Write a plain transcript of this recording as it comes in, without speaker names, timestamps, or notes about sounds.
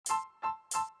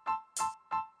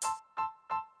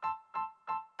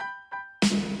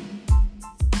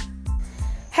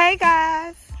Hey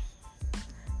guys,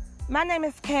 my name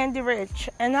is Candy Rich,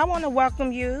 and I want to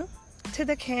welcome you to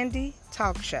the Candy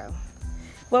Talk Show,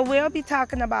 where we'll be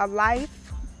talking about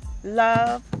life,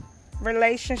 love,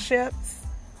 relationships,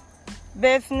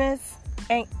 business,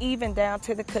 and even down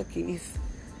to the cookies.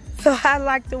 So I'd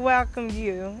like to welcome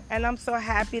you, and I'm so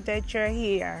happy that you're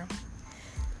here.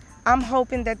 I'm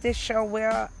hoping that this show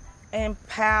will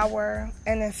empower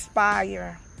and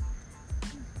inspire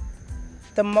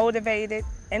the motivated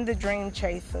and the dream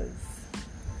chasers.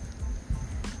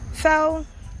 So,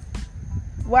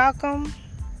 welcome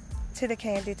to the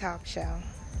Candy Talk Show.